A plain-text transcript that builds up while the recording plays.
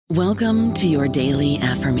Welcome to your daily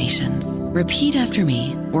affirmations. Repeat after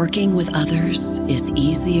me. Working with others is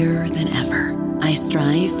easier than ever. I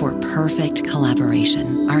strive for perfect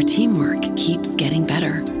collaboration. Our teamwork keeps getting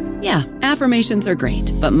better. Yeah, affirmations are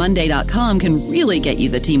great, but Monday.com can really get you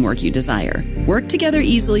the teamwork you desire. Work together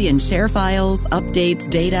easily and share files, updates,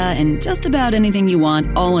 data, and just about anything you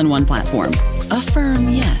want all in one platform. Affirm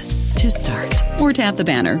yes to start, or tap the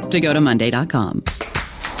banner to go to Monday.com.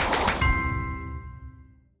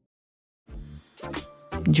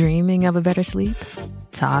 Dreaming of a better sleep?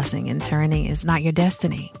 Tossing and turning is not your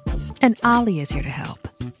destiny. And Ollie is here to help.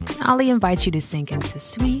 Ollie invites you to sink into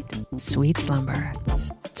sweet, sweet slumber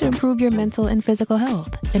to improve your mental and physical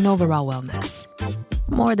health and overall wellness.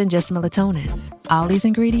 More than just melatonin, Ollie's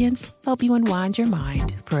ingredients help you unwind your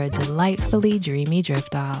mind for a delightfully dreamy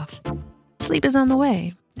drift off. Sleep is on the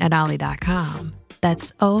way at Ollie.com.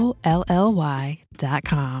 That's OLLY.com.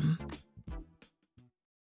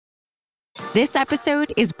 This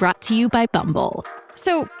episode is brought to you by Bumble.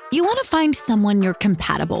 So, you want to find someone you're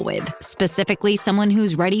compatible with, specifically someone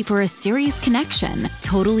who's ready for a serious connection,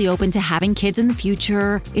 totally open to having kids in the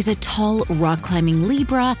future, is a tall, rock-climbing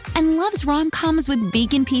Libra, and loves rom-coms with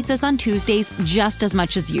vegan pizzas on Tuesdays just as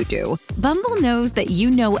much as you do. Bumble knows that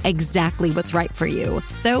you know exactly what's right for you.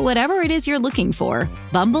 So whatever it is you're looking for,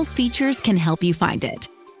 Bumble's features can help you find it.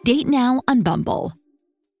 Date now on Bumble.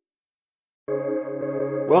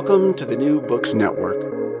 Welcome to the New Books Network.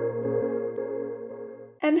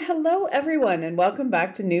 And hello, everyone, and welcome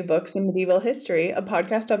back to New Books in Medieval History, a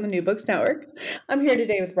podcast on the New Books Network. I'm here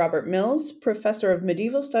today with Robert Mills, Professor of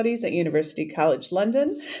Medieval Studies at University College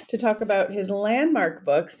London, to talk about his landmark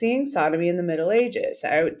book, Seeing Sodomy in the Middle Ages,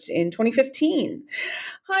 out in 2015.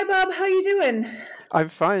 Hi, Bob. How you doing? I'm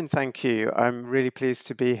fine, thank you. I'm really pleased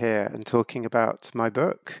to be here and talking about my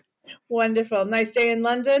book. Wonderful. Nice day in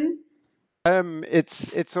London?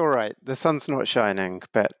 It's all right. The sun's not shining,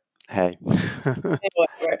 but hey.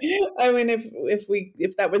 I mean,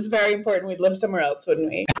 if that was very important, we'd live somewhere else, wouldn't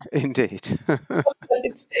we? Indeed. Hey, so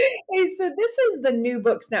this is the New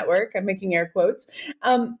Books Network. I'm making air quotes.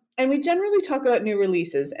 And we generally talk about new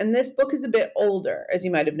releases. And this book is a bit older, as you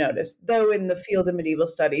might have noticed. Though in the field of medieval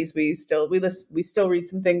studies, we still read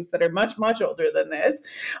some things that are much, much older than this.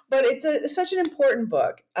 But it's such an important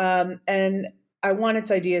book. And I want its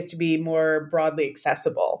ideas to be more broadly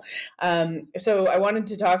accessible. So I wanted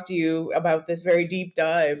to talk to you about this very deep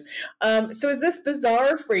dive. So is this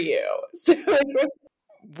bizarre for you?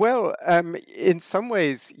 Well, in some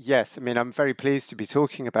ways, yes. I mean, I'm very pleased to be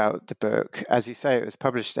talking about the book. As you say, it was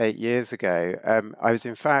published 8 years ago. I was,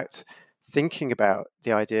 in fact, thinking about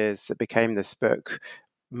the ideas that became this book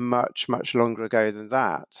much, much longer ago than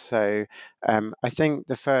that. So I think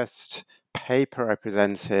the first paper I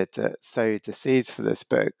presented that sowed the seeds for this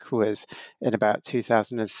book was in about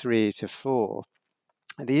 2003 to 4.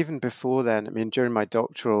 And even before then, I mean, during my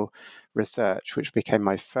doctoral research, which became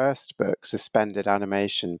my first book, Suspended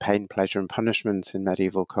Animation, Pain, Pleasure and Punishment in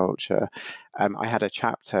Medieval Culture, I had a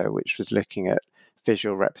chapter which was looking at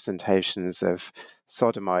visual representations of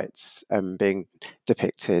sodomites being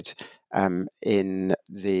depicted in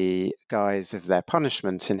the guise of their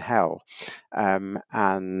punishment in hell.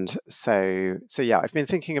 And so yeah, I've been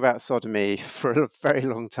thinking about sodomy for a very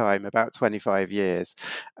long time, about 25 years.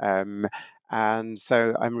 And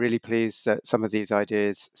so I'm really pleased that some of these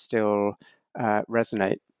ideas still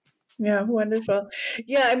resonate. Yeah, wonderful.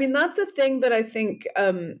 Yeah, I mean, that's a thing that I think,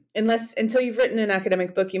 until you've written an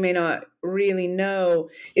academic book, you may not really know,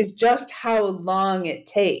 is just how long it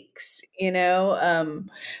takes,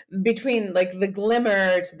 between like the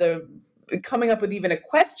glimmer to the coming up with even a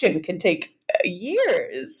question can take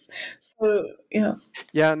years. So, yeah.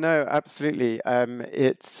 Yeah, no, absolutely.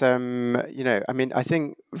 It's, I mean, I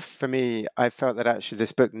think for me, I felt that actually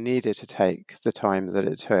this book needed to take the time that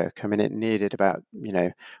it took. I mean, it needed about,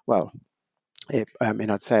 I'd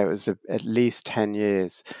say it was at least 10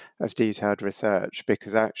 years of detailed research,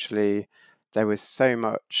 because actually there was so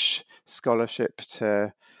much scholarship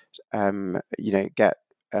to, get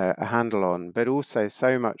a handle on, but also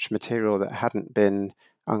so much material that hadn't been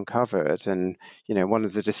uncovered. And one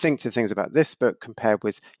of the distinctive things about this book, compared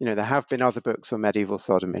with there have been other books on medieval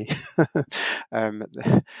sodomy, one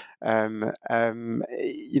of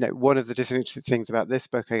the distinctive things about this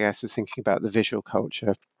book, I guess, was thinking about the visual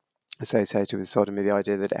culture associated with sodomy, the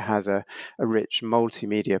idea that it has a rich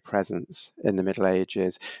multimedia presence in the Middle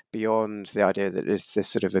Ages, beyond the idea that it's this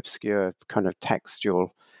sort of obscure kind of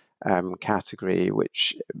textual category,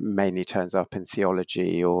 which mainly turns up in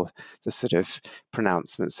theology or the sort of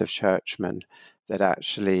pronouncements of churchmen, that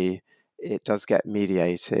actually it does get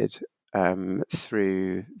mediated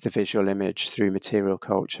through the visual image, through material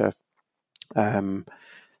culture.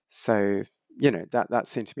 So, that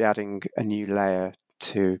seemed to be adding a new layer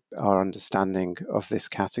to our understanding of this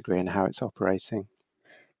category and how it's operating.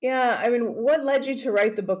 Yeah, I mean, what led you to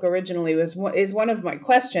write the book originally is one of my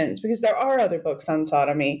questions, because there are other books on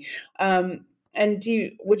sodomy. And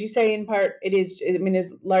would you say in part it is? I mean,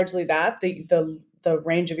 is largely that the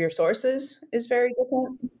range of your sources is very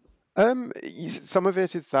different? Some of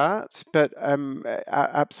it is that, but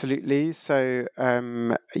absolutely. So,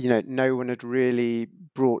 no one had really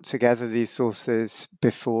brought together these sources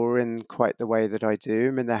before in quite the way that I do.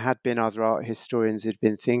 I mean, there had been other art historians who'd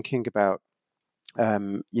been thinking about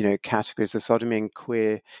categories of sodomy and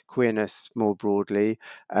queerness more broadly.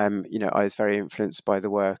 I was very influenced by the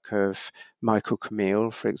work of Michael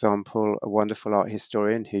Camille, for example, a wonderful art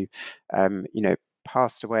historian who,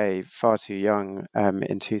 passed away far too young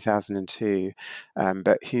in 2002,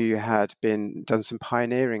 but who had done some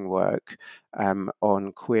pioneering work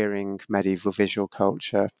on queering medieval visual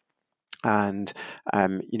culture. And,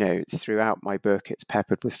 throughout my book, it's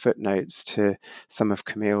peppered with footnotes to some of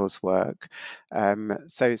Camille's work.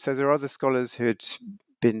 So there are other scholars who'd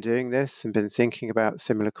been doing this and been thinking about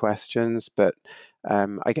similar questions, but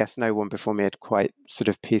I guess no one before me had quite sort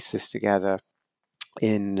of pieced this together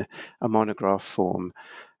in a monograph form.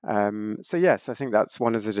 So yes, I think that's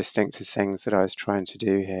one of the distinctive things that I was trying to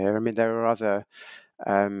do here. I mean, there are other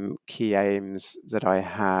key aims that I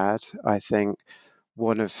had. I think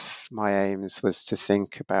one of my aims was to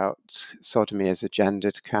think about sodomy as a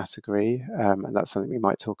gendered category, and that's something we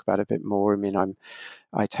might talk about a bit more. I mean,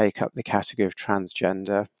 I take up the category of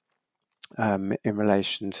transgender in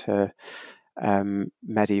relation to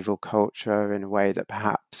medieval culture in a way that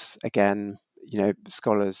perhaps, again,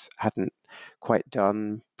 scholars hadn't quite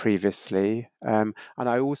done previously. And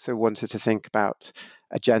I also wanted to think about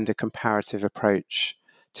a gender comparative approach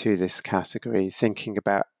to this category, thinking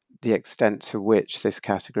about the extent to which this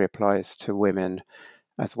category applies to women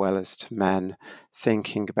as well as to men,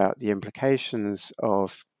 thinking about the implications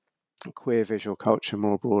of queer visual culture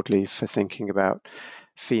more broadly for thinking about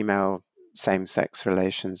female same-sex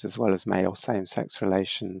relations as well as male same-sex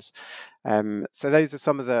relations. So those are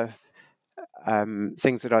some of the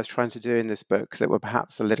things that I was trying to do in this book that were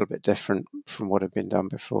perhaps a little bit different from what had been done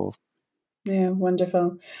before. Yeah,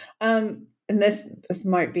 wonderful. And this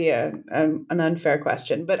might be an unfair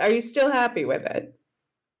question, but are you still happy with it?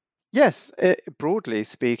 Yes, broadly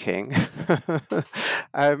speaking,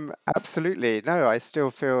 absolutely. No, I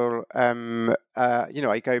still feel,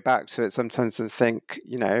 I go back to it sometimes and think,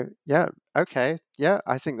 yeah, okay, yeah,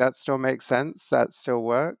 I think that still makes sense. That still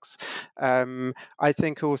works. I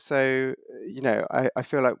think also, I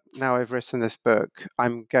feel like now I've written this book,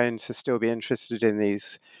 I'm going to still be interested in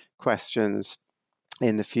these questions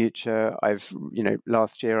in the future.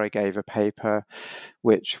 Last year I gave a paper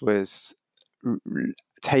which was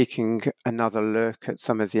taking another look at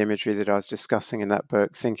some of the imagery that I was discussing in that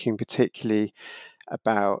book, thinking particularly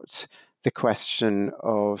about the question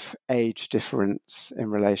of age difference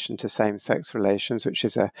in relation to same-sex relations, which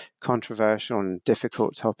is a controversial and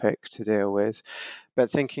difficult topic to deal with,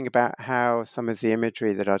 but thinking about how some of the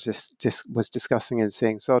imagery that I just was discussing in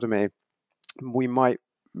Seeing Sodomy, we might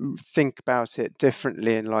think about it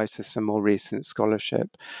differently in light of some more recent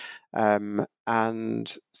scholarship.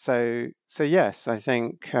 And so yes, I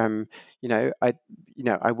think I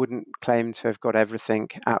wouldn't claim to have got everything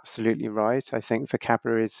absolutely right. I think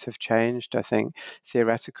vocabularies have changed. I think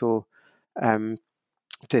theoretical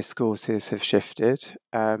discourses have shifted,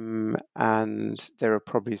 and there are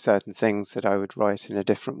probably certain things that I would write in a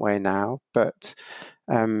different way now. But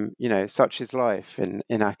such is life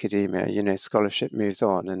in academia. Scholarship moves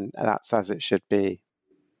on, and that's as it should be.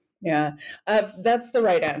 Yeah, that's the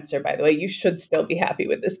right answer, by the way. You should still be happy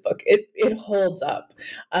with this book. It holds up.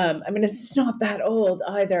 I mean, it's not that old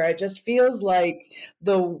either. It just feels like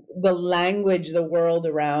the language, the world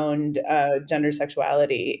around gender,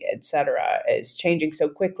 sexuality, etc., is changing so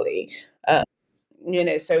quickly. Uh,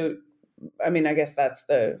 so I mean, I guess that's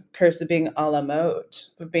the curse of being a la mode,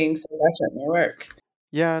 of being so fresh in your work.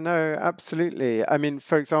 Yeah, no, absolutely. I mean,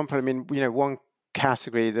 for example, one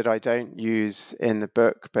category that I don't use in the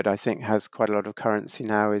book, but I think has quite a lot of currency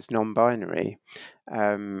now is non-binary,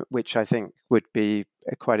 which I think would be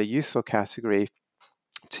quite a useful category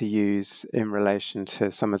to use in relation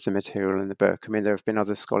to some of the material in the book. I mean, there have been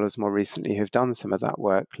other scholars more recently who've done some of that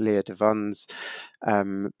work. Leah Devon's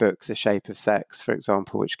book, The Shape of Sex, for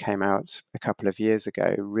example, which came out a couple of years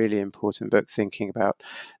ago, really important book thinking about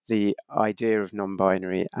the idea of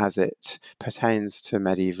non-binary as it pertains to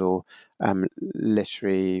medieval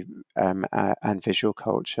literary and visual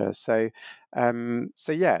culture. So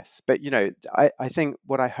yes, but I think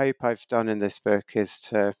what I hope I've done in this book is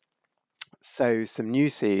to sow some new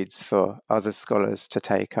seeds for other scholars to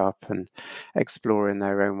take up and explore in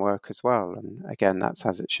their own work as well. And again, that's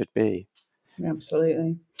as it should be.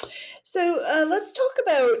 Absolutely. So let's talk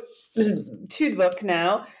about to the book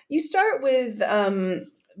now. You start with an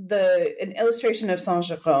illustration of Saint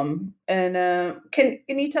Jérôme, and can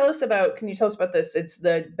you tell us about this? It's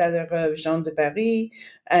the Belle of Jean de Paris,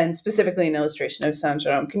 and specifically an illustration of Saint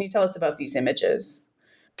Jérôme. Can you tell us about these images?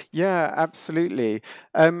 Yeah, absolutely.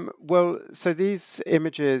 Well, so these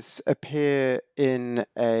images appear in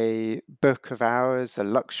a book of ours, a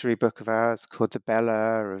luxury book of ours called The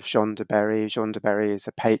Bella of Jean de Berry. Jean de Berry is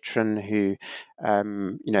a patron who,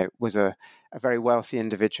 was a very wealthy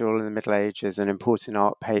individual in the Middle Ages, an important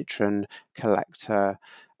art patron, collector,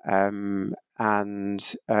 and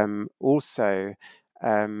also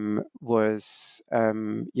was,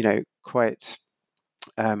 quite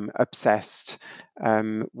obsessed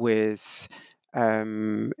with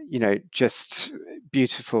just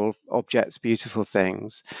beautiful objects, beautiful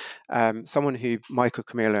things. Someone who Michael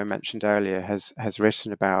Camillo mentioned earlier has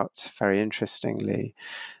written about very interestingly,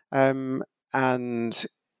 and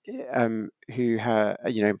who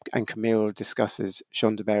and Camille discusses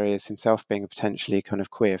Jean de Berry as himself being a potentially kind of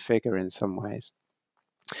queer figure in some ways.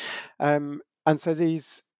 And so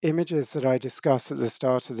these images that I discuss at the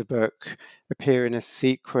start of the book appear in a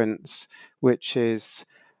sequence which is,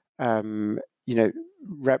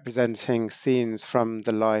 representing scenes from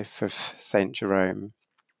the life of Saint Jerome.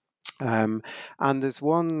 And there's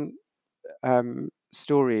one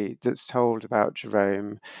story that's told about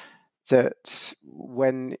Jerome that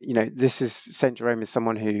when, this is Saint Jerome is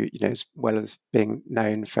someone who, as well as being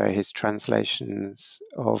known for his translations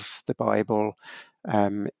of the Bible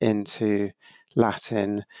into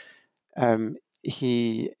Latin,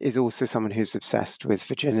 he is also someone who's obsessed with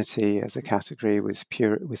virginity as a category, with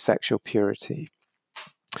sexual purity.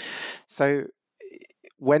 So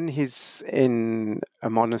when he's in a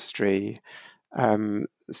monastery,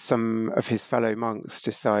 some of his fellow monks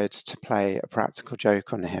decide to play a practical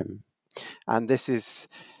joke on him. And this is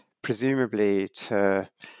presumably to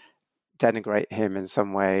denigrate him in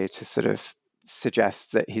some way, to sort of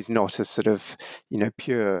suggest that he's not as sort of,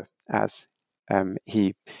 pure as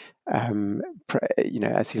he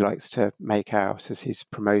as he likes to make out, as he's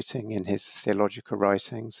promoting in his theological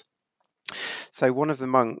writings. So one of the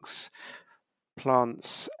monks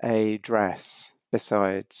plants a dress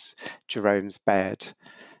besides Jerome's bed,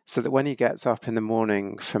 so that when he gets up in the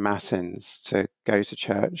morning for matins to go to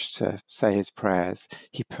church to say his prayers,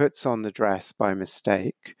 he puts on the dress by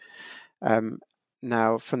mistake.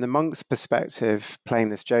 Now, from the monk's perspective, playing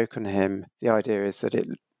this joke on him, the idea is that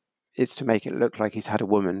it's to make it look like he's had a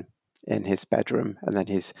woman in his bedroom, and then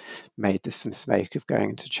he's made this mistake of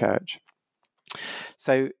going to church.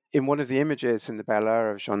 So in one of the images in the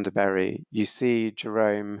Bella of Jean de Berry, you see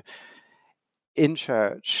Jerome in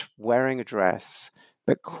church wearing a dress,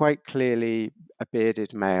 but quite clearly a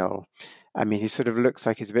bearded male. I mean, he sort of looks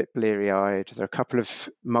like he's a bit bleary-eyed. There are a couple of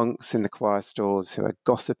monks in the choir stalls who are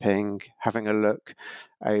gossiping, having a look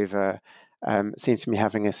over, seem to be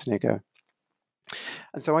having a snigger.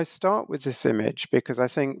 And so I start with this image because I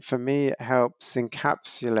think for me it helps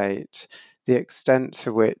encapsulate the extent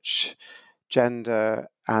to which gender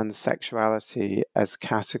and sexuality as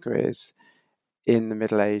categories in the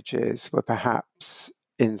Middle Ages were perhaps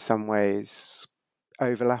in some ways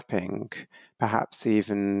overlapping, perhaps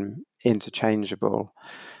even interchangeable.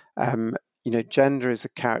 Gender is a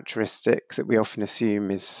characteristic that we often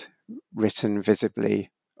assume is written visibly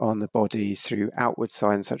on the body through outward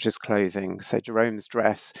signs such as clothing. So Jerome's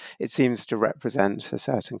dress, it seems to represent a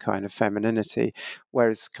certain kind of femininity,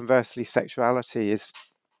 whereas conversely sexuality is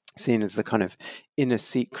seen as the kind of inner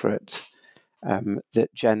secret that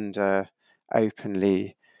gender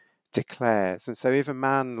openly declares. And so if a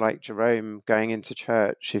man like Jerome going into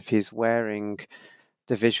church, if he's wearing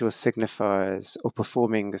the visual signifiers or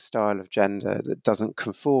performing a style of gender that doesn't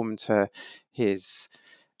conform to his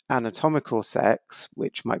anatomical sex,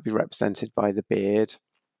 which might be represented by the beard,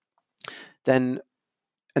 then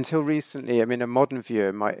until recently, I mean, a modern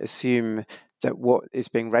viewer might assume that what is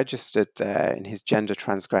being registered there in his gender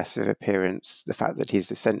transgressive appearance, the fact that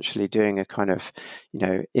he's essentially doing a kind of,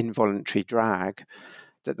 involuntary drag,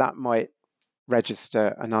 that might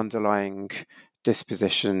register an underlying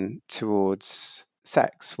disposition towards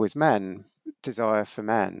sex with men, desire for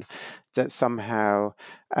men, that somehow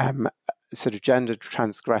sort of gender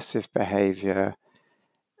transgressive behavior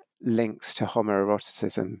links to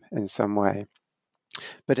homoeroticism in some way.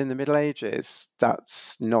 But in the Middle Ages,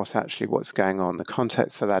 that's not actually what's going on. The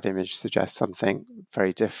context for that image suggests something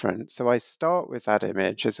very different. So I start with that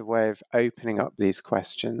image as a way of opening up these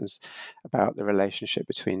questions about the relationship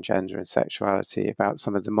between gender and sexuality, about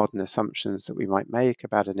some of the modern assumptions that we might make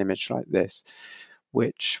about an image like this,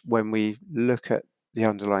 which, when we look at the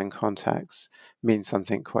underlying context, means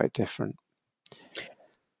something quite different.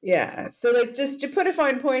 Yeah. So, like, just to put a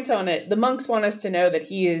fine point on it, the monks want us to know that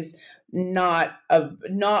he is not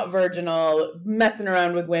virginal, messing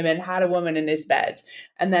around with women, had a woman in his bed,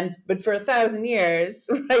 and then, but for 1,000 years,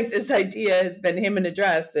 right, this idea has been him in a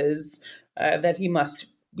dress is that he must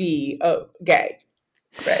be gay.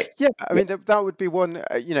 Right. Yeah, I mean that would be one,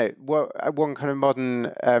 one kind of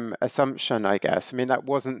modern assumption, I guess. I mean, that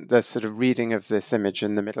wasn't the sort of reading of this image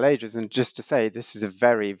in the Middle Ages. And just to say, this is a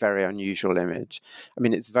very, very unusual image. I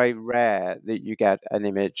mean, it's very rare that you get an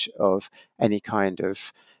image of any kind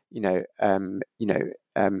of, sort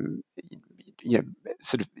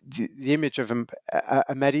of the image of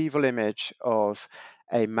a medieval image of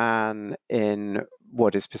a man in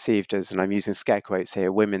what is perceived as, and I'm using scare quotes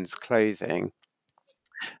here, women's clothing.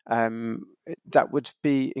 That would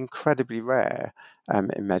be incredibly rare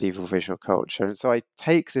in medieval visual culture. And so I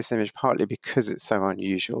take this image partly because it's so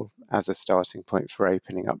unusual as a starting point for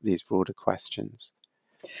opening up these broader questions.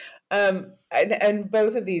 And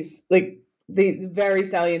both of these, like, the very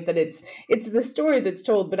salient that it's the story that's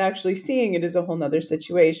told, but actually seeing it is a whole nother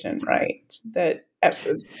situation, right? That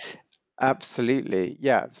Absolutely,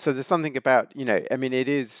 yeah. So there's something about, I mean, it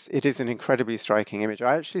is an incredibly striking image.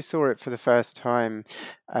 I actually saw it for the first time.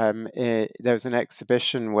 There was an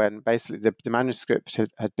exhibition when basically the manuscript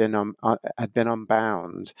had been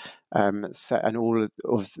unbound, and all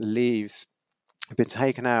of the leaves had been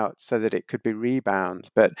taken out so that it could be rebound.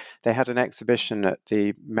 But they had an exhibition at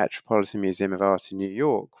the Metropolitan Museum of Art in New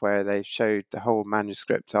York where they showed the whole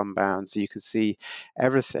manuscript unbound, so you could see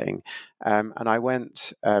everything. And I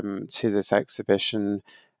went to this exhibition,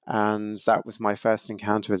 and that was my first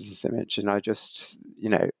encounter with this image. And I just,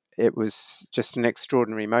 it was just an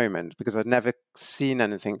extraordinary moment because I'd never seen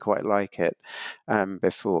anything quite like it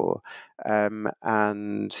before. And,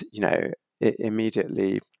 it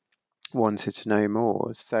immediately wanted to know more.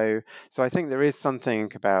 So I think there is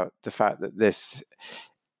something about the fact that this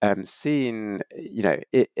scene,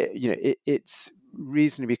 it's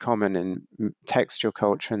reasonably common in textual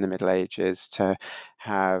culture in the Middle Ages to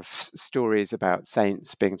have stories about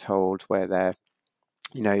saints being told where they're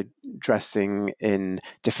dressing in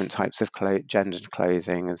different types of gendered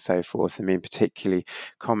clothing and so forth. I mean, particularly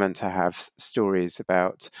common to have stories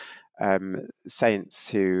about saints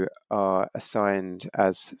who are assigned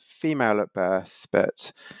as female at birth,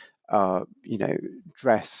 but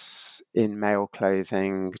dress in male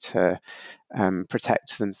clothing to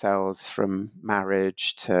protect themselves from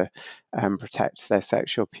marriage, to protect their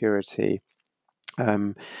sexual purity.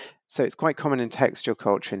 So it's quite common in textual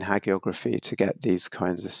culture, in hagiography, to get these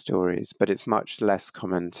kinds of stories, but it's much less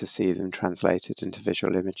common to see them translated into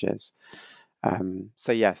visual images.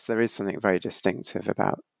 So yes, there is something very distinctive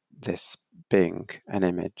about this being an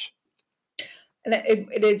image. And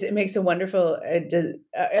it makes a wonderful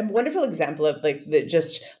example of, like,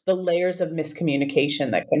 just the layers of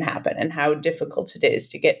miscommunication that can happen and how difficult it is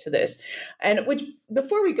to get to this. And which,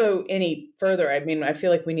 before we go any further, I mean, I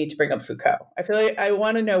feel like we need to bring up Foucault. I feel like I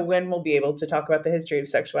want to know when we'll be able to talk about the history of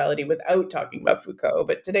sexuality without talking about Foucault,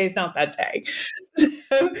 but today's not that day.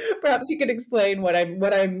 So perhaps you could explain what I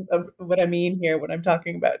mean here when I'm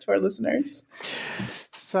talking about to our listeners.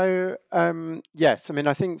 So yes, I mean,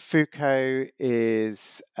 I think Foucault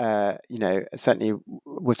is, certainly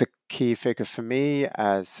was a key figure for me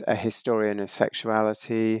as a historian of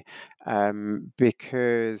sexuality,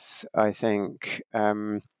 because I think, I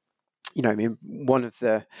mean, one of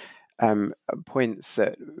the points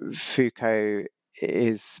that Foucault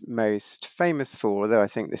is most famous for, although I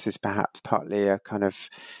think this is perhaps partly a kind of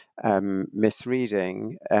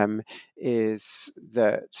misreading, is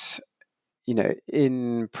that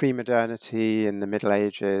in pre-modernity, in the Middle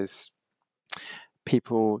Ages,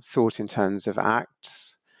 people thought in terms of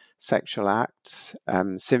acts, sexual acts,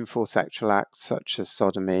 sinful sexual acts such as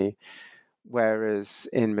sodomy, whereas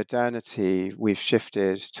in modernity, we've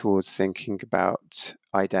shifted towards thinking about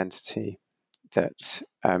identity, that,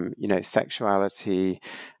 sexuality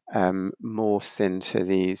morphs into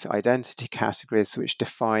these identity categories which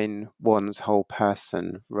define one's whole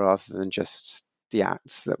person rather than just the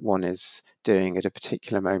acts that one is doing at a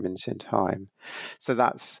particular moment in time. So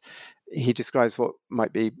he describes what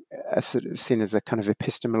might be sort of seen as a kind of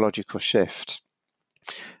epistemological shift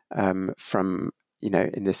from,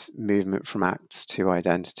 in this movement from acts to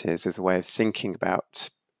identities as a way of thinking about,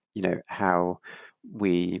 how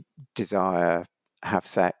we desire, have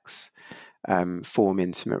sex, form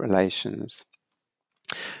intimate relations.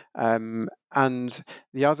 And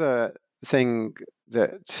the other thing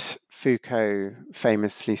that Foucault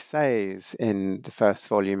famously says in the first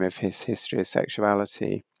volume of his History of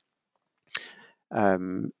Sexuality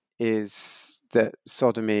is that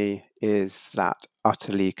sodomy is that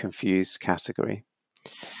utterly confused category,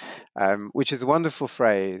 which is a wonderful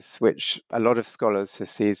phrase which a lot of scholars have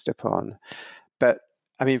seized upon. But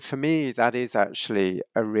I mean, for me, that is actually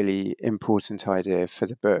a really important idea for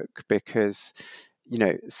the book because,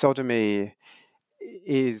 sodomy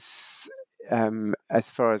is, as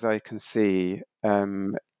far as I can see,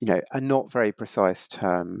 a not very precise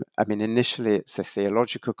term. I mean, initially it's a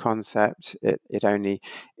theological concept. It only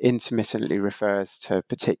intermittently refers to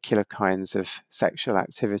particular kinds of sexual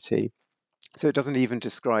activity. So it doesn't even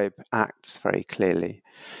describe acts very clearly.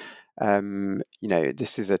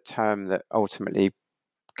 This is a term that ultimately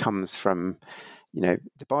comes from, the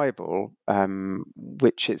Bible,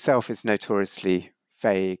 which itself is notoriously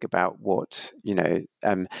vague about what, the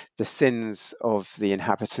sins of the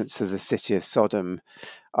inhabitants of the city of Sodom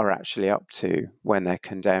are actually up to when they're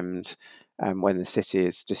condemned, when the city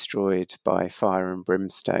is destroyed by fire and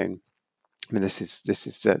brimstone. I mean, this is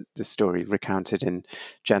the story recounted in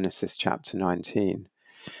Genesis chapter 19.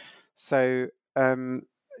 So,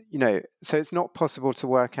 so it's not possible to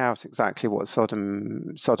work out exactly what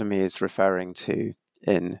sodomy is referring to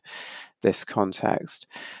in this context.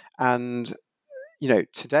 And,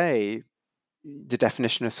 today, the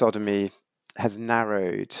definition of sodomy has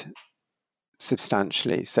narrowed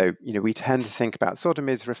substantially. So, we tend to think about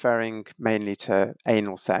sodomy as referring mainly to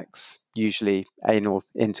anal sex, usually anal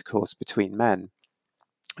intercourse between men.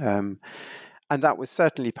 And that was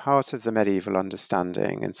certainly part of the medieval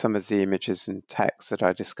understanding, and some of the images and texts that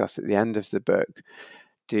I discuss at the end of the book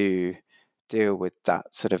do deal with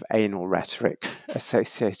that sort of anal rhetoric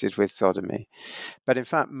associated with sodomy. But in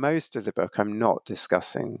fact, most of the book, I'm not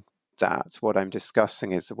discussing that. What I'm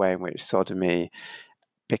discussing is the way in which sodomy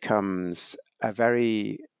becomes a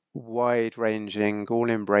very wide-ranging,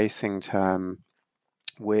 all-embracing term,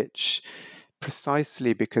 which,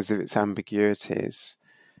 precisely because of its ambiguities,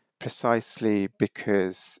 precisely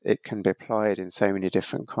because it can be applied in so many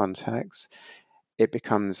different contexts, it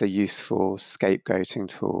becomes a useful scapegoating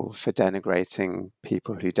tool for denigrating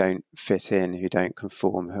people who don't fit in, who don't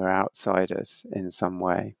conform, who are outsiders in some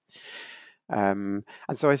way. And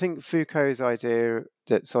so I think Foucault's idea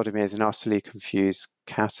that sodomy is an utterly confused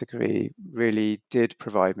category really did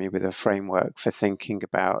provide me with a framework for thinking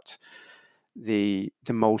about the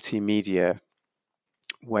multimedia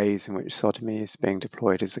ways in which sodomy is being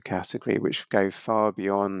deployed as a category, which go far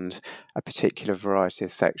beyond a particular variety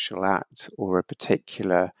of sexual act or a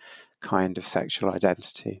particular kind of sexual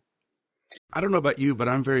identity. I don't know about you, but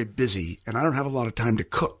I'm very busy and I don't have a lot of time to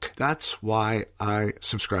cook. That's why I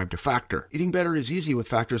subscribe to Factor. Eating better is easy with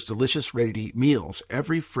Factor's delicious, ready-to-eat meals.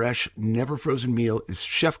 Every fresh, never frozen meal is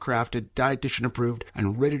chef-crafted, dietitian approved,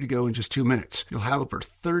 and ready to go in just 2 minutes. You'll have over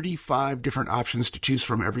 35 different options to choose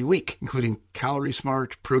from every week, including Calorie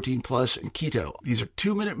Smart, Protein Plus, and Keto. These are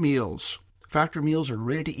 2-minute meals. Factor meals are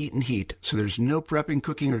ready to eat and heat, so there's no prepping,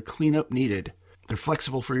 cooking, or cleanup needed. They're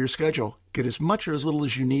flexible for your schedule. Get as much or as little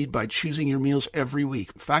as you need by choosing your meals every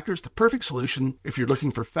week. Factor is the perfect solution if you're looking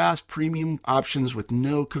for fast, premium options with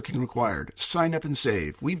no cooking required. Sign up and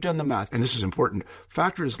save. We've done the math, and this is important.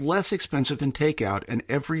 Factor is less expensive than takeout, and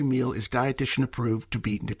every meal is dietitian approved to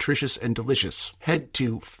be nutritious and delicious. Head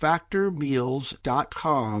to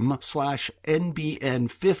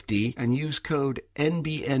factormeals.com/NBN50 and use code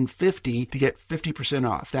NBN50 to get 50%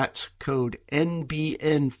 off. That's code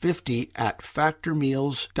NBN50 at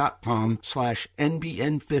factormeals.com/NBN50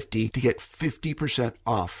 to get 50%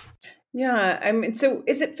 off. Yeah, I mean, so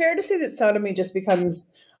is it fair to say that sodomy just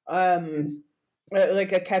becomes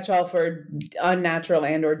like a catch-all for unnatural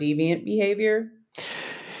and or deviant behavior?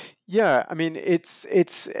 Yeah, I mean, it's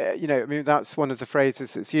I mean, that's one of the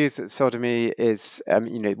phrases that's used, that sodomy is,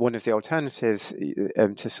 one of the alternatives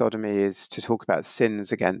to sodomy is to talk about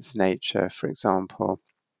sins against nature, for example.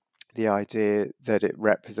 The idea that it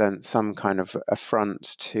represents some kind of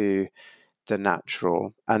affront to the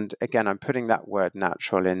natural. And again, I'm putting that word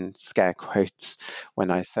natural in scare quotes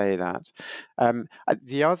when I say that.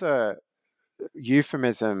 The other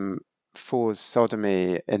euphemism for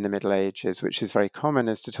sodomy in the Middle Ages, which is very common,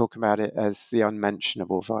 is to talk about it as the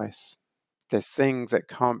unmentionable vice, this thing that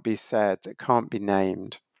can't be said, that can't be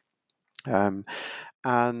named.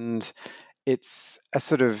 And it's a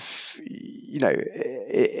sort of,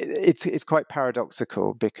 it's quite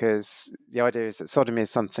paradoxical, because the idea is that sodomy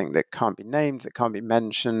is something that can't be named, that can't be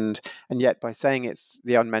mentioned, and yet by saying it's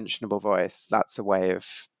the unmentionable vice, that's a way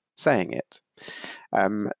of saying it.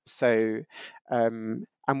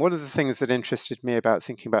 And one of the things that interested me about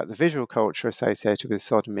thinking about the visual culture associated with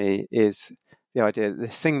sodomy is the idea that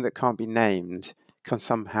this thing that can't be named can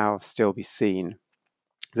somehow still be seen,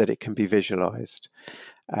 that it can be visualized.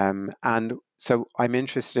 And so I'm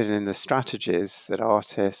interested in the strategies that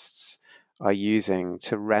artists are using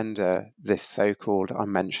to render this so-called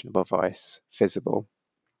unmentionable vice visible.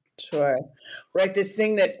 Sure. Right. This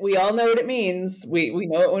thing that we all know what it means. We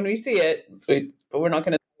know it when we see it, but we're not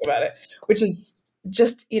going to talk about it, which is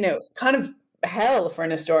just, kind of hell for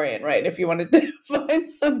an historian, right? If you wanted to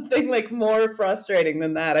find something like more frustrating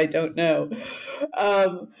than that, I don't know.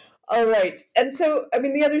 All right. And so,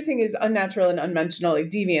 the other thing is unnatural and unmentionable, like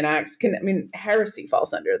deviant acts heresy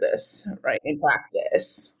falls under this, right? In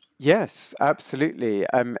practice. Yes, absolutely.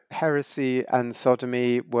 Heresy and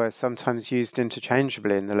sodomy were sometimes used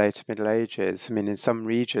interchangeably in the later Middle Ages. In some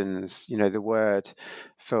regions, the word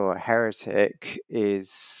for heretic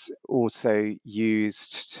is also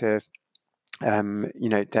used to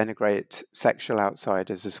denigrate sexual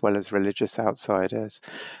outsiders as well as religious outsiders.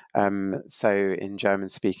 So in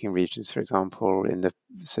German-speaking regions, for example, in the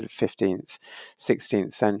sort of 15th,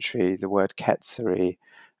 16th century, the word Ketzeri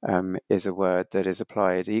is a word that is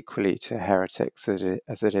applied equally to heretics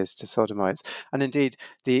as it is to sodomites. And indeed,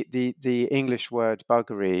 the English word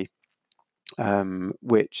buggery,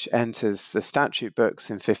 which enters the statute books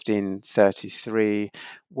in 1533,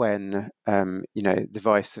 when the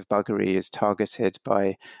vice of buggery is targeted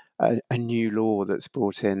by a new law that's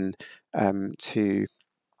brought in to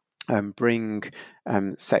bring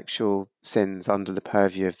sexual sins under the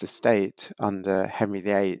purview of the state under Henry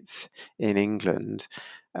VIII in England.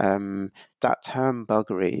 That term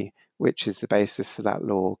buggery, which is the basis for that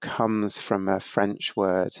law, comes from a French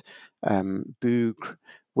word, bougre,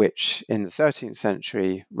 which in the 13th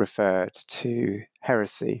century referred to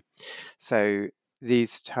heresy. So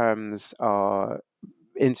these terms are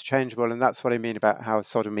interchangeable, and that's what I mean about how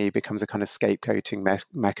sodomy becomes a kind of scapegoating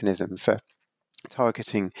mechanism for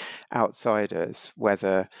targeting outsiders,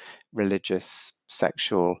 whether religious,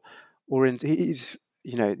 sexual, or indeed,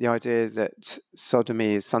 the idea that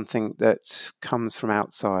sodomy is something that comes from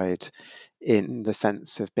outside in the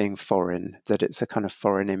sense of being foreign, that it's a kind of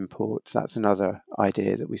foreign import. That's another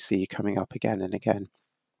idea that we see coming up again and again.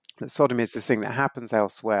 That sodomy is this thing that happens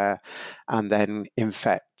elsewhere and then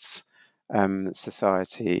infects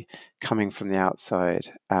society, coming from the outside,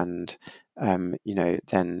 and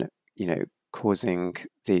then causing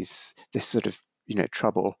this sort of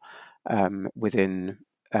trouble within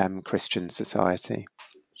Christian society.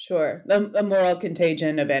 Sure. A moral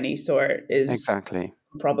contagion of any sort is exactly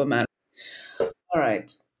problematic. All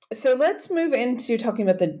right. So let's move into talking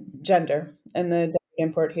about the gender and the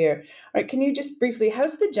import here. All right. Can you just briefly,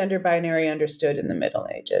 how's the gender binary understood in the Middle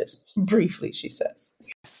Ages? Briefly, she says.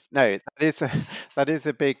 No, that is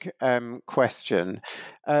a big question.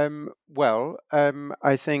 I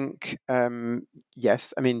think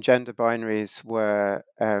yes. Gender binaries were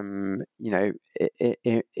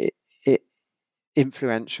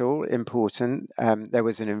influential, important. There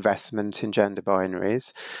was an investment in gender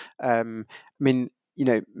binaries.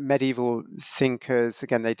 Medieval thinkers,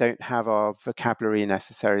 again, they don't have our vocabulary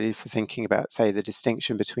necessarily for thinking about, say, the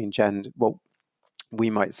distinction between gender. Well, we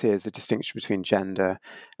might see as a distinction between gender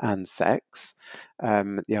and sex.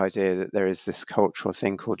 The idea that there is this cultural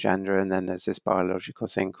thing called gender, and then there's this biological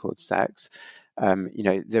thing called sex.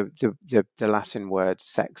 The Latin word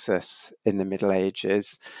sexus in the Middle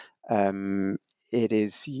Ages, it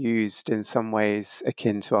is used in some ways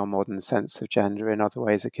akin to our modern sense of gender, in other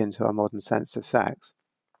ways akin to our modern sense of sex.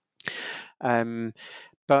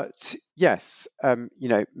 But yes,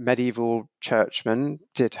 medieval churchmen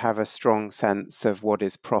did have a strong sense of what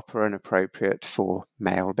is proper and appropriate for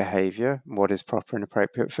male behavior, and what is proper and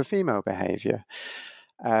appropriate for female behavior.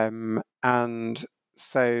 And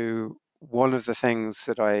so one of the things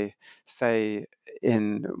that I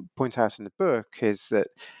point out in the book is that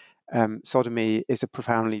sodomy is a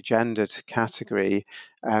profoundly gendered category,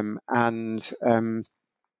 and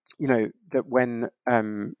that when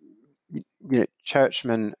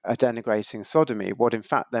churchmen are denigrating sodomy. What in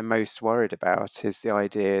fact they're most worried about is the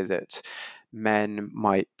idea that men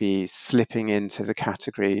might be slipping into the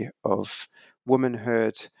category of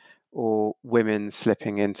womanhood, or women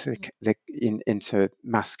slipping into into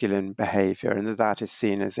masculine behaviour, and that is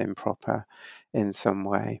seen as improper in some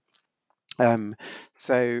way.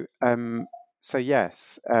 So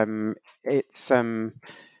yes, it's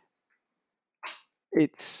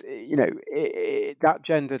that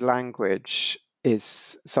gendered language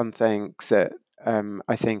is something that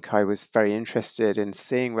I think I was very interested in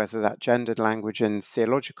seeing whether that gendered language in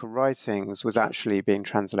theological writings was actually being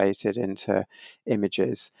translated into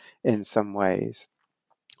images in some ways.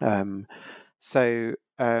 I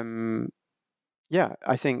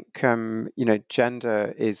think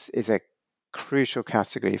gender is a crucial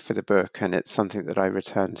category for the book, and it's something that I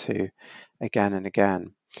return to again and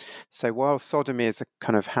again. So while sodomy is a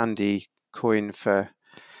kind of handy coin for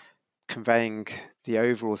conveying the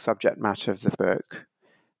overall subject matter of the book,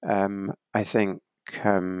 I think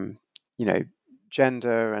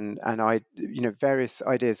gender and various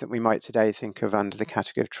ideas that we might today think of under the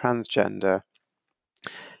category of transgender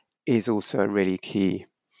is also a really key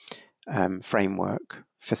framework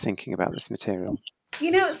for thinking about this material.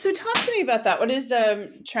 So talk to me about that. What is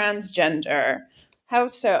transgender? How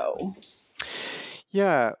so?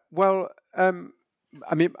 Yeah, well,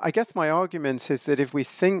 I guess my argument is that if we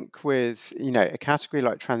think with, a category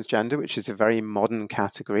like transgender, which is a very modern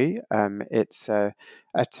category, it's a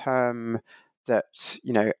term that,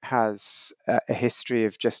 has a history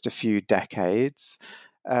of just a few decades,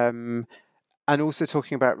 and also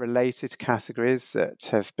talking about related categories that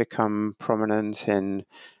have become prominent in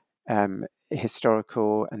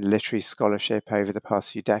historical and literary scholarship over the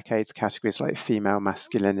past few decades, categories like female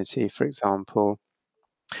masculinity, for example.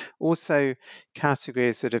 Also,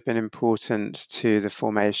 categories that have been important to the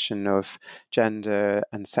formation of gender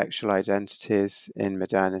and sexual identities in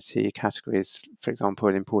modernity, categories, for example,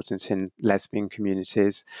 important in lesbian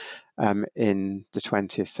communities in the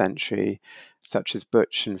 20th century, such as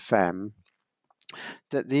butch and femme,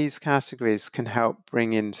 that these categories can help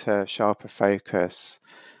bring into sharper focus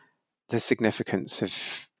the significance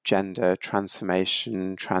of gender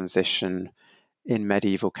transformation, transition in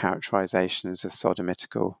medieval characterizations of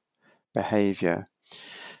sodomitical behavior.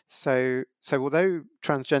 So although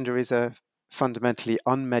transgender is a fundamentally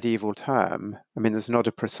unmedieval term, there's not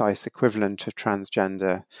a precise equivalent of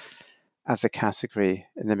transgender as a category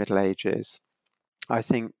in the Middle Ages. I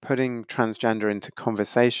think putting transgender into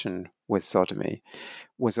conversation with sodomy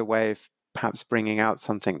was a way of perhaps bringing out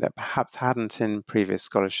something that perhaps hadn't in previous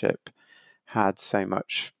scholarship had so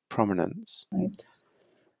much prominence. Right.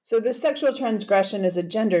 So the sexual transgression is a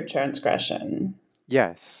gender transgression.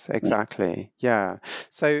 Yes, exactly. Yeah.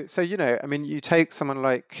 So you take someone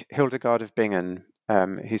like Hildegard of Bingen,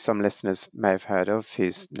 who some listeners may have heard of,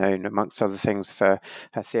 who's known, amongst other things, for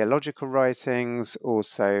her theological writings,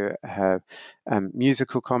 also her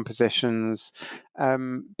musical compositions.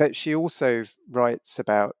 But she also writes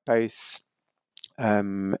about both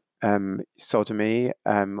sodomy,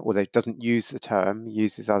 although doesn't use the term,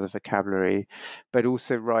 uses other vocabulary, but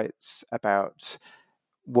also writes about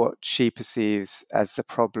what she perceives as the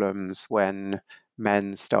problems when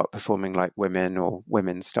men start performing like women or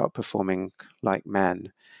women start performing like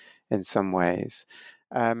men in some ways.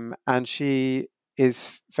 And she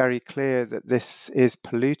is very clear that this is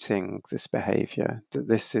polluting this behavior, that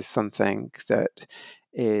this is something that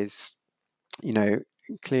is,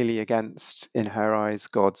 clearly against, in her eyes,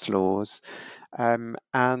 God's laws.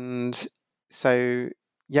 And so,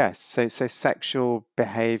 yes, so sexual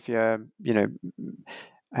behavior,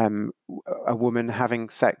 a woman having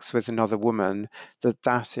sex with another woman,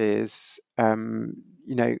 that is,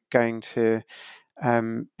 going to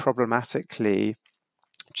problematically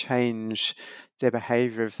change the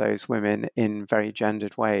behavior of those women in very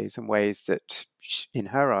gendered ways, and ways that, in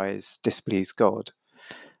her eyes, displease God.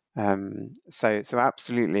 So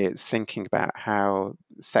absolutely, it's thinking about how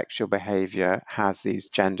sexual behavior has these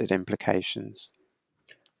gendered implications.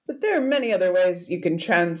 But there are many other ways you can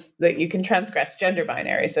transgress gender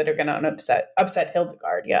binaries that are going to upset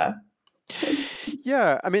Hildegard. Yeah.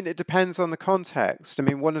 Yeah, it depends on the context.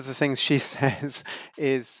 One of the things she says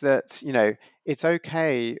is that, it's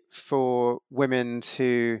okay for women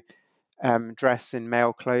to dress in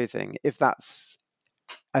male clothing if that's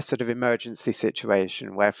a sort of emergency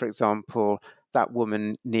situation where, for example, that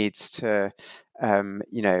woman needs to,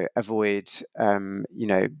 avoid,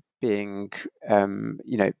 being,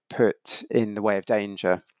 put in the way of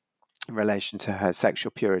danger in relation to her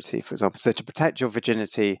sexual purity, for example. So to protect your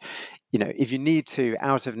virginity, if you need to,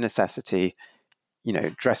 out of necessity,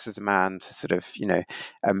 dress as a man to sort of,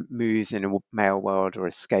 move in a male world or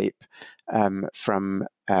escape from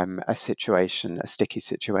a sticky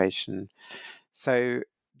situation. So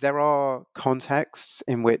there are contexts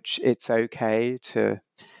in which it's okay to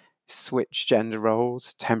switch gender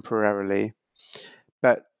roles temporarily.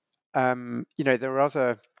 But, there are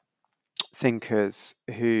other theologians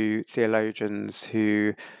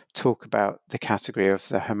who talk about the category of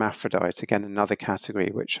the hermaphrodite, again, another category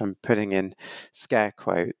which I'm putting in scare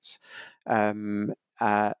quotes. So,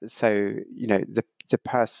 the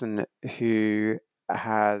person who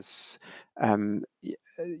has,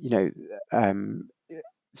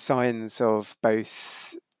 signs of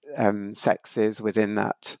both sexes within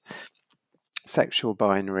that sexual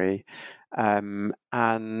binary. And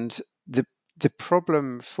the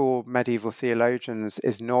problem for medieval theologians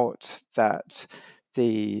is not that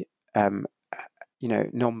the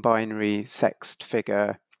non-binary sexed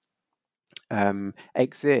figure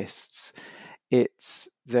exists. It's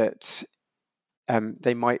that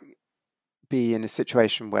they might be in a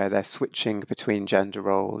situation where they're switching between gender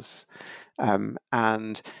roles,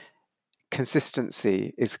 and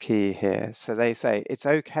consistency is key here. So they say it's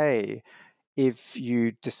okay if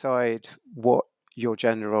you decide what your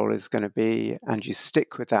gender role is going to be and you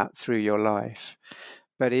stick with that through your life.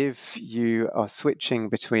 But if you are switching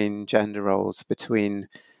between gender roles, between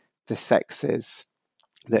the sexes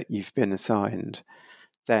that you've been assigned,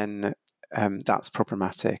 then that's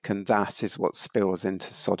problematic, and that is what spills into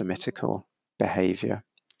sodomitical behavior.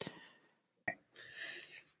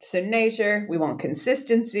 So nature, we want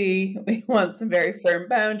consistency, we want some very firm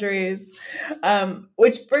boundaries,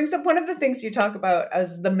 which brings up one of the things you talk about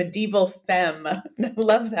as the medieval femme. I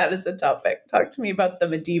love that as a topic. Talk to me about the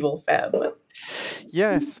medieval femme.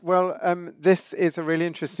 Yes, well, this is a really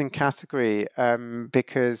interesting category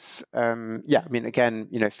because, again,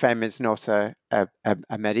 femme is not a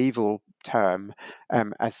medieval term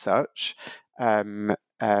as such, but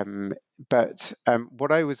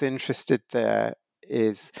what I was interested there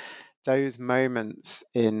is those moments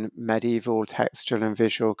in medieval textual and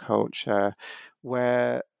visual culture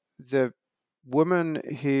where the woman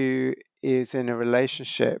who is in a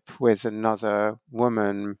relationship with another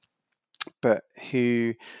woman but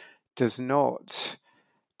who does not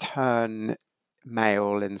turn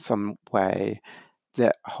male in some way,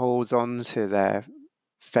 that holds on to their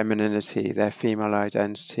femininity, their female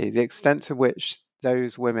identity, the extent to which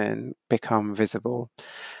those women become visible.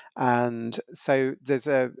 And so there's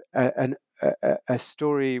a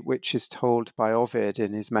story which is told by Ovid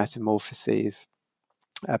in his Metamorphoses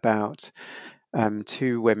about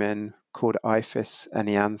two women called Iphis and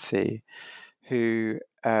Ianthe, who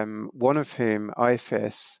one of whom,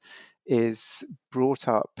 Iphis, is brought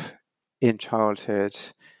up in childhood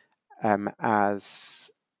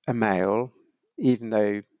as a male, even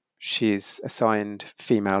though she's assigned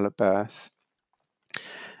female at birth.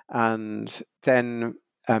 And then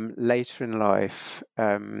later in life,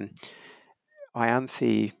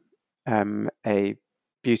 Ianthe, a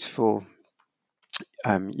beautiful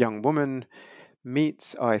young woman,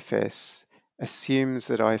 meets Iphis, assumes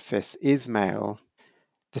that Iphis is male.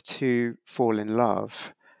 The two fall in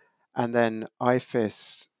love, and then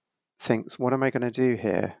Iphis thinks, what am I going to do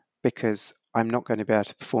here? Because I'm not going to be able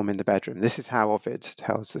to perform in the bedroom. This is how Ovid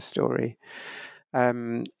tells the story.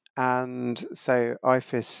 And so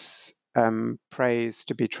Iphis prays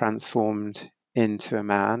to be transformed into a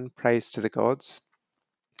man, prays to the gods,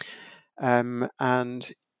 and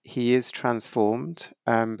he is transformed,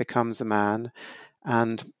 becomes a man,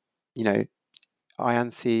 and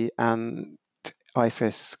Ianthe and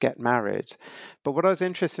Iphis get married. But what I was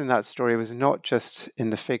interested in that story was not just in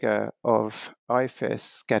the figure of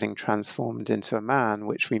Iphis getting transformed into a man,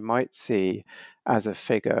 which we might see as a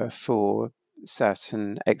figure for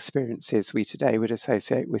certain experiences we today would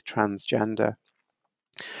associate with transgender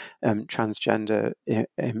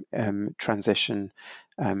transition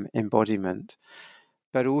embodiment,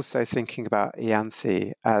 but also thinking about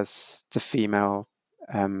Ianthe as the female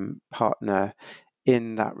partner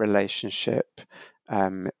in that relationship,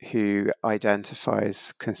 who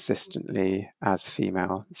identifies consistently as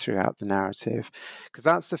female throughout the narrative, because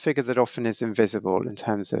that's the figure that often is invisible in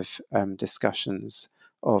terms of discussions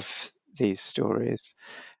of these stories.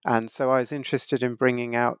 And so I was interested in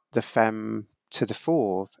bringing out the femme to the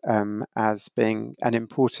fore as being an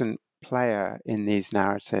important player in these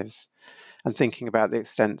narratives, and thinking about the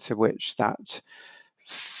extent to which that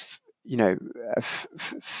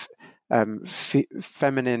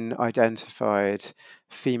feminine identified,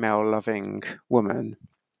 female loving woman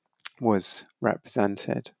was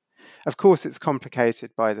represented. Of course, it's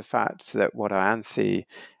complicated by the fact that what Ianthe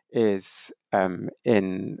is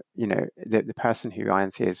in, the person who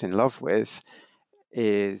Ianthe is in love with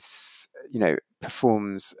is,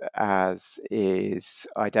 performs as,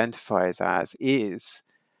 identifies as, is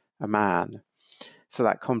a man. So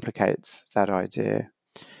that complicates that idea.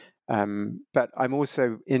 But I'm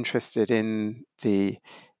also interested in the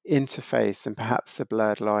interface and perhaps the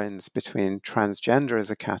blurred lines between transgender as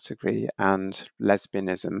a category and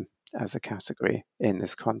lesbianism as a category in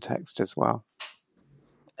this context as well.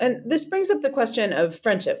 And this brings up the question of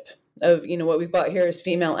friendship, of, what we've got here is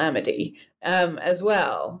female amity, as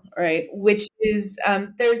well, right? Which is,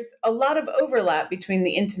 there's a lot of overlap between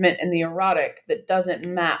the intimate and the erotic that doesn't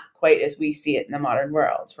map quite as we see it in the modern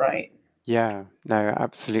world, right? Yeah, no,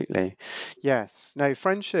 absolutely. Yes. No,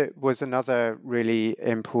 friendship was another really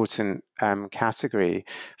important category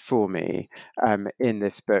for me in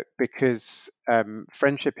this book, because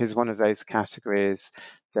friendship is one of those categories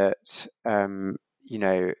that, and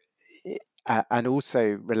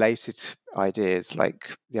also related ideas,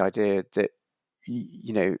 like the idea that,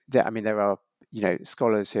 there are,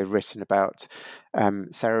 scholars who have written about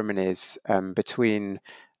ceremonies between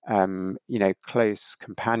close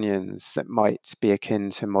companions that might be akin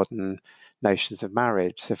to modern notions of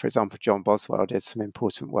marriage. So, for example, John Boswell did some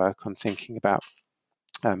important work on thinking about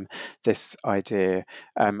this idea,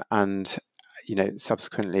 and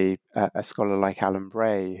subsequently a scholar like Alan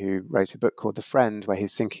Bray, who wrote a book called The Friend, where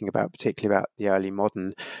he's thinking about particularly about the early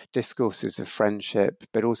modern discourses of friendship,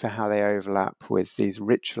 but also how they overlap with these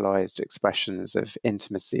ritualized expressions of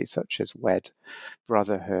intimacy, such as wed,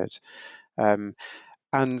 brotherhood.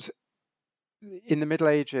 And in the Middle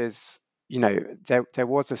Ages, there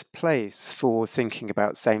was a place for thinking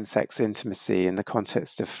about same-sex intimacy in the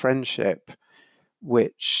context of friendship,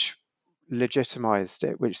 which legitimized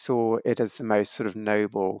it, which saw it as the most sort of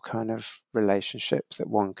noble kind of relationship that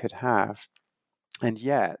one could have. And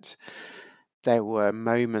yet, there were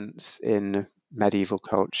moments in medieval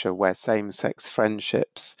culture where same-sex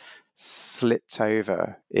friendships slipped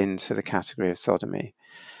over into the category of sodomy.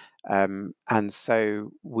 And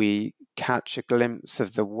so we catch a glimpse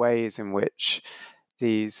of the ways in which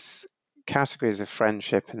these categories of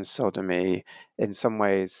friendship and sodomy, in some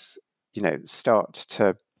ways, start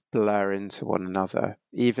to blur into one another,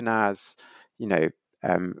 even as,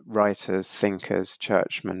 writers, thinkers,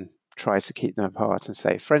 churchmen try to keep them apart and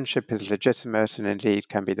say friendship is legitimate and indeed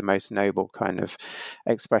can be the most noble kind of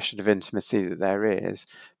expression of intimacy that there is.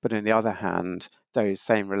 But on the other hand, those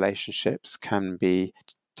same relationships can be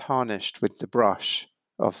tarnished with the brush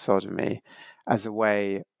of sodomy as a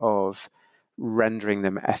way of rendering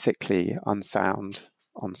them ethically unsound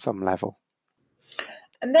on some level.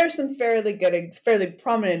 And there's some fairly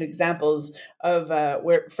prominent examples of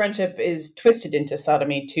where friendship is twisted into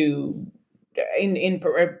sodomy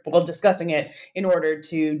while discussing it in order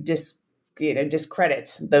to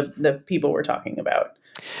discredit the people we're talking about.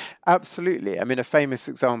 Absolutely. I mean, a famous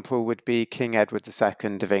example would be King Edward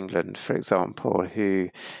II of England, for example, who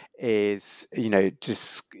is,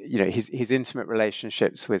 his intimate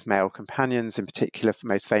relationships with male companions, in particular,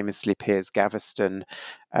 most famously Piers Gaveston,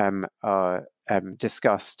 are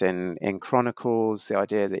discussed in Chronicles. The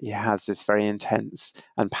idea that he has this very intense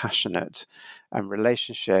and passionate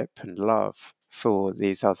relationship and love for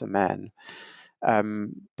these other men.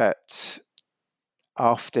 But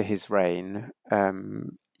after his reign,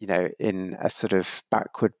 in a sort of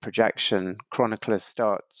backward projection, chroniclers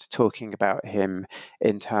start talking about him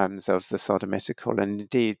in terms of the sodomitical, and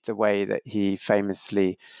indeed the way that he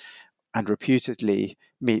famously and reputedly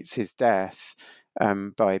meets his death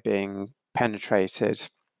by being penetrated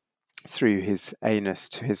through his anus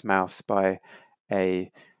to his mouth by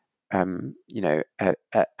a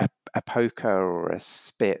poker or a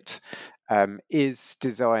spit, is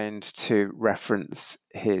designed to reference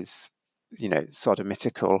his,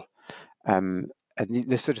 sodomitical, and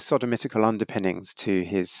the sort of sodomitical underpinnings to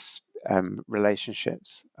his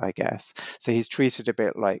relationships, I guess. So he's treated a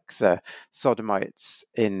bit like the sodomites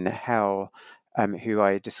in hell, who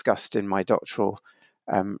I discussed in my doctoral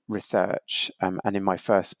research and in my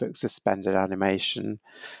first book, Suspended Animation,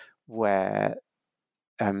 where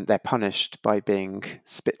they're punished by being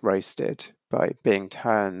spit roasted, by being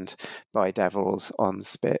turned by devils on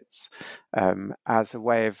spits, as a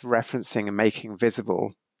way of referencing and making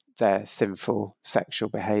visible their sinful sexual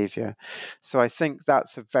behavior. So I think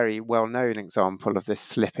that's a very well-known example of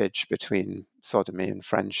this slippage between sodomy and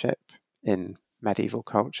friendship in medieval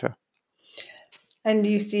culture. And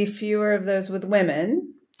you see fewer of those with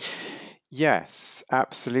women? Yes,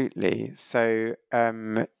 absolutely. So,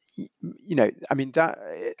 I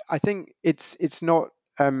think it's not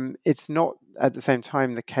it's not at the same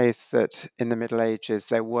time the case that in the Middle Ages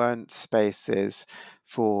there weren't spaces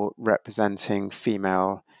for representing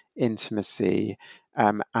female intimacy,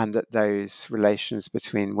 and that those relations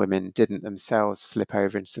between women didn't themselves slip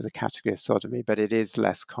over into the category of sodomy, but it is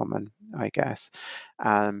less common, I guess.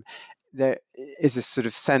 There is a sort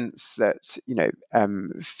of sense that,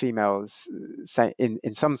 females say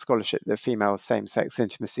in some scholarship that female same-sex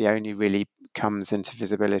intimacy only really comes into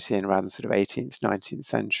visibility in around the sort of 18th, 19th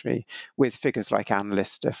century, with figures like Anne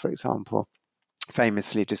Lister, for example,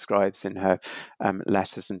 famously describes in her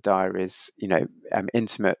letters and diaries,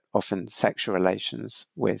 intimate, often sexual relations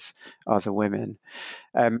with other women.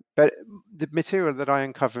 But the material that I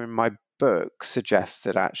uncover in my book suggests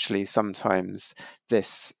that actually sometimes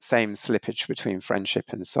this same slippage between friendship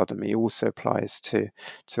and sodomy also applies to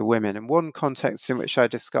women. And one context in which I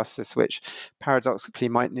discuss this, which paradoxically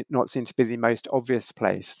might not seem to be the most obvious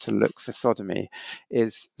place to look for sodomy,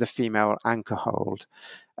 is the female anchor hold.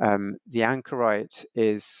 The anchorite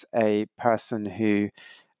is a person who,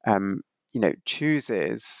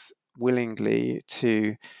 chooses willingly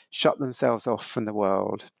to shut themselves off from the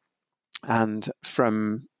world and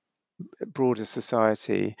from broader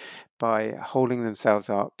society by holding themselves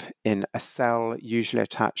up in a cell, usually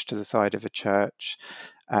attached to the side of a church.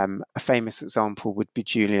 A famous example would be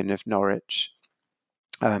Julian of Norwich.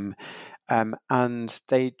 And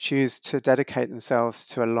they choose to dedicate themselves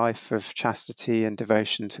to a life of chastity and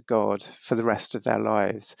devotion to God for the rest of their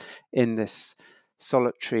lives in this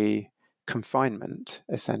solitary confinement,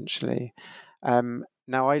 essentially.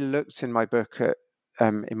 Now, I looked in my book at,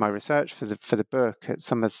 in my research for the book, at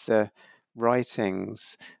some of the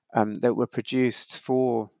writings that were produced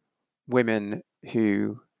for women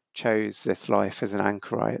who chose this life as an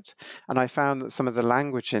anchorite. And I found that some of the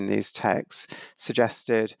language in these texts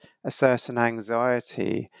suggested a certain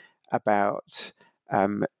anxiety about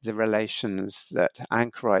the relations that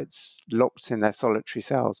anchorites locked in their solitary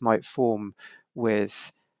cells might form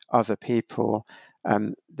with other people,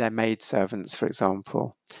 their maidservants, for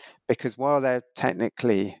example. Because while they're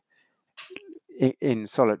technically in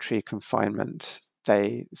solitary confinement,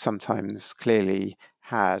 they sometimes clearly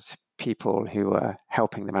had people who were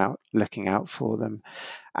helping them out, looking out for them.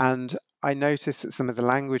 And I noticed that some of the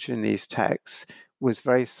language in these texts was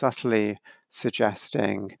very subtly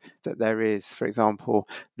suggesting that there is, for example,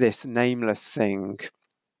 this nameless thing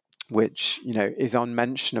which, is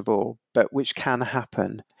unmentionable, but which can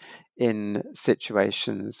happen in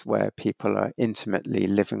situations where people are intimately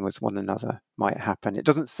living with one another might happen. It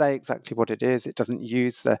doesn't say exactly what it is. It doesn't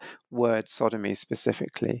use the word sodomy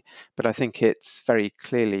specifically, but I think it's very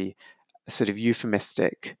clearly a sort of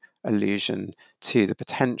euphemistic allusion to the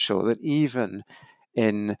potential that even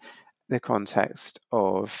in the context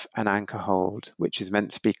of an anchor hold, which is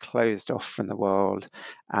meant to be closed off from the world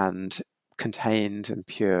and contained and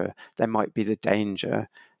pure, there might be the danger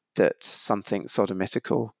that something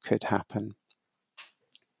sodomitical could happen.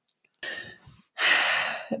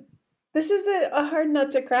 This is a hard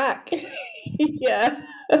nut to crack. Yeah.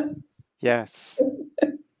 Yes,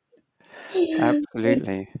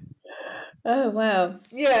 absolutely. Oh wow.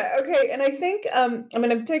 Yeah, okay. And I think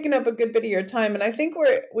I've taken up a good bit of your time, and I think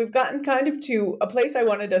we've gotten kind of to a place I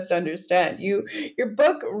wanted us to understand. Your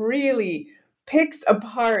book really picks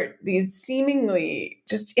apart these seemingly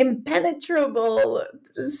just impenetrable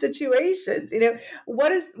situations. What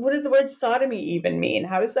does the word sodomy even mean?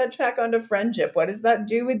 How does that track onto friendship? What does that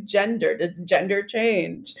do with gender? Does gender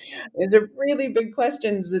change? These are really big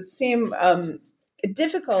questions that seem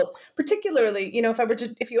difficult, particularly,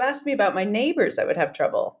 if you asked me about my neighbors, I would have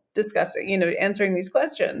trouble discussing, answering these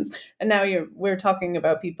questions. And now we're talking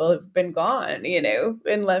about people who've been gone,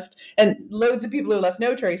 and left, and loads of people who left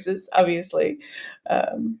no traces, obviously.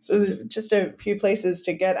 So there's just a few places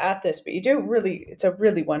to get at this, but it's a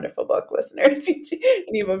really wonderful book, listeners.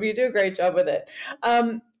 You do a great job with it.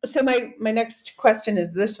 So my next question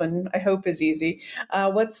is this one, I hope is easy.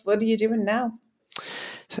 What are you doing now?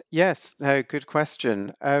 Yes, no, good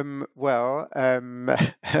question. In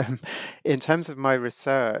terms of my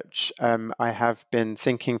research, I have been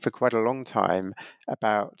thinking for quite a long time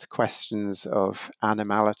about questions of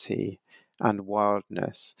animality and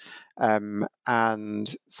wildness.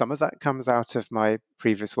 And some of that comes out of my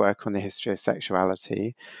previous work on the history of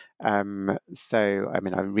sexuality. I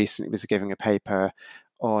recently was giving a paper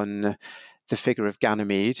on the figure of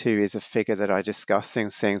Ganymede, who is a figure that I discuss in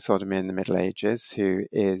Seeing Sodomy in the Middle Ages, who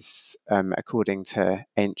is, according to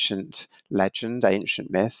ancient legend,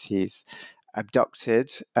 ancient myth, he's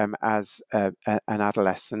abducted as an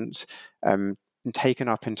adolescent, taken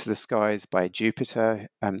up into the skies by Jupiter,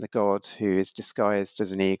 the god who is disguised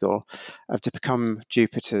as an eagle, to become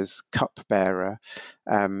Jupiter's cupbearer.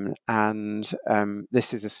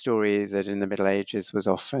 This is a story that in the Middle Ages was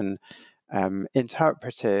often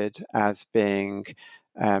interpreted as being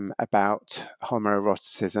about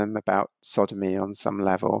homoeroticism, about sodomy on some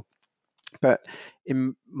level. But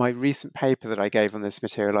in my recent paper that I gave on this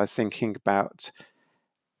material, I was thinking about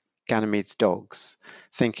Ganymede's dogs,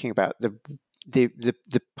 thinking about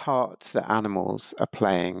the part that animals are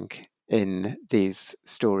playing in these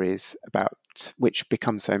stories about which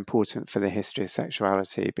become so important for the history of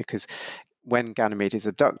sexuality, because when Ganymede is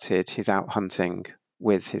abducted, he's out hunting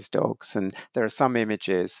with his dogs, and there are some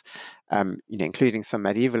images, including some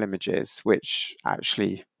medieval images, which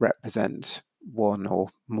actually represent one or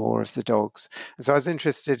more of the dogs. And so I was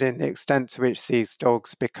interested in the extent to which these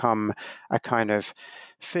dogs become a kind of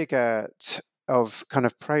figure of kind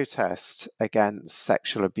of protest against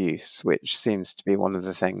sexual abuse, which seems to be one of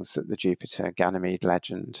the things that the Jupiter Ganymede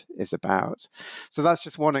legend is about. So that's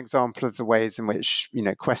just one example of the ways in which,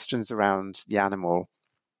 questions around the animal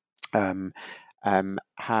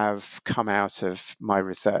have come out of my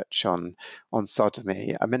research on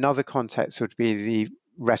sodomy. Another context would be the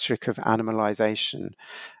rhetoric of animalization,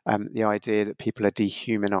 the idea that people are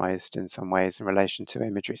dehumanized in some ways in relation to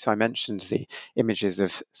imagery. So I mentioned the images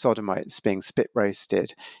of sodomites being spit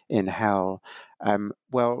roasted in hell.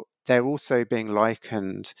 Well, they're also being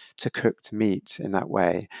likened to cooked meat in that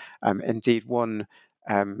way. Indeed, one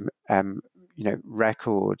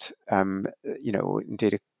record,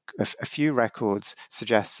 indeed a few records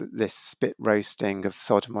suggest that this spit roasting of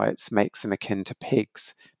sodomites makes them akin to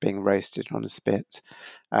pigs being roasted on a spit.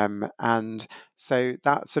 And so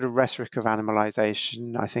that sort of rhetoric of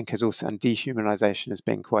animalization, I think, has also, and dehumanization has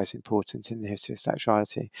been quite important in the history of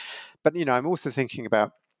sexuality. But, I'm also thinking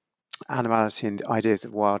about animality and ideas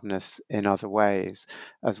of wildness in other ways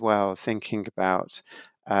as well, thinking about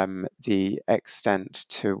the extent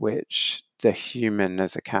to which the human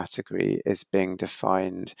as a category is being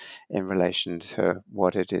defined in relation to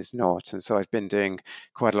what it is not. And so I've been doing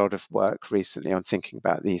quite a lot of work recently on thinking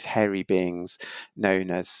about these hairy beings known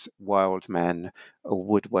as wild men or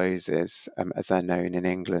woodwoses, as they're known in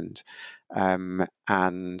England. And,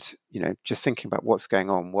 just thinking about what's going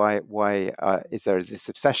on. Why is there this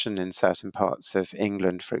obsession in certain parts of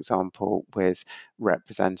England, for example, with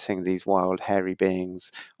representing these wild hairy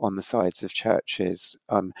beings on the sides of churches,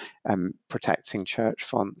 protecting church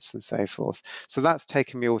fonts and so forth? So that's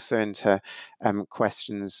taken me also into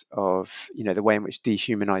questions of, the way in which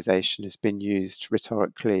dehumanization has been used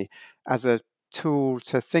rhetorically as a tool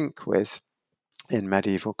to think with in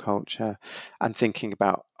medieval culture, and thinking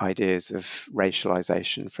about ideas of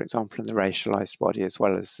racialization, for example, in the racialized body as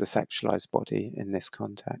well as the sexualized body in this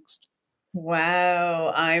context.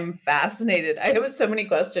 Wow, I'm fascinated. I have so many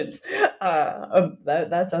questions.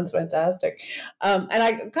 That sounds fantastic. All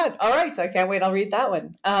right, I can't wait. I'll read that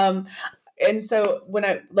one. And so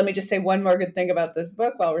let me just say one more good thing about this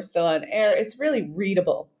book while we're still on air. It's really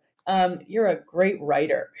readable. You're a great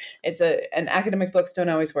writer. And academic books don't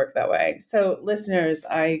always work that way. So listeners,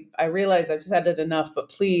 I realize I've said it enough, but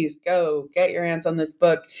please go get your hands on this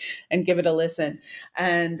book and give it a listen.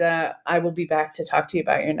 And I will be back to talk to you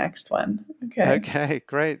about your next one. Okay,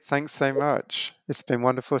 great. Thanks so much. It's been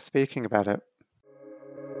wonderful speaking about it.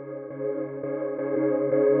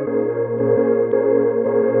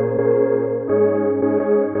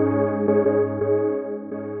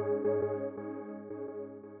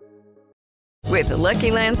 With the Lucky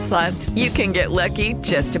Land Slots, you can get lucky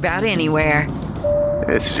just about anywhere.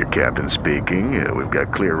 This is your captain speaking. We've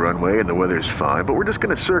got clear runway and the weather's fine, but we're just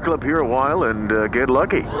going to circle up here a while and get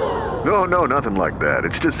lucky. No, nothing like that.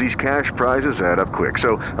 It's just these cash prizes add up quick.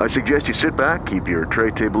 So I suggest you sit back, keep your tray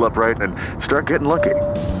table upright, and start getting lucky.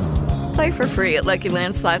 Play for free at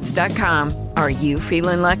LuckyLandSlots.com. Are you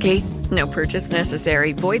feeling lucky? No purchase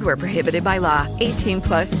necessary. Void where prohibited by law.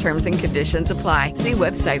 18+ terms and conditions apply. See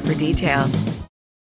website for details.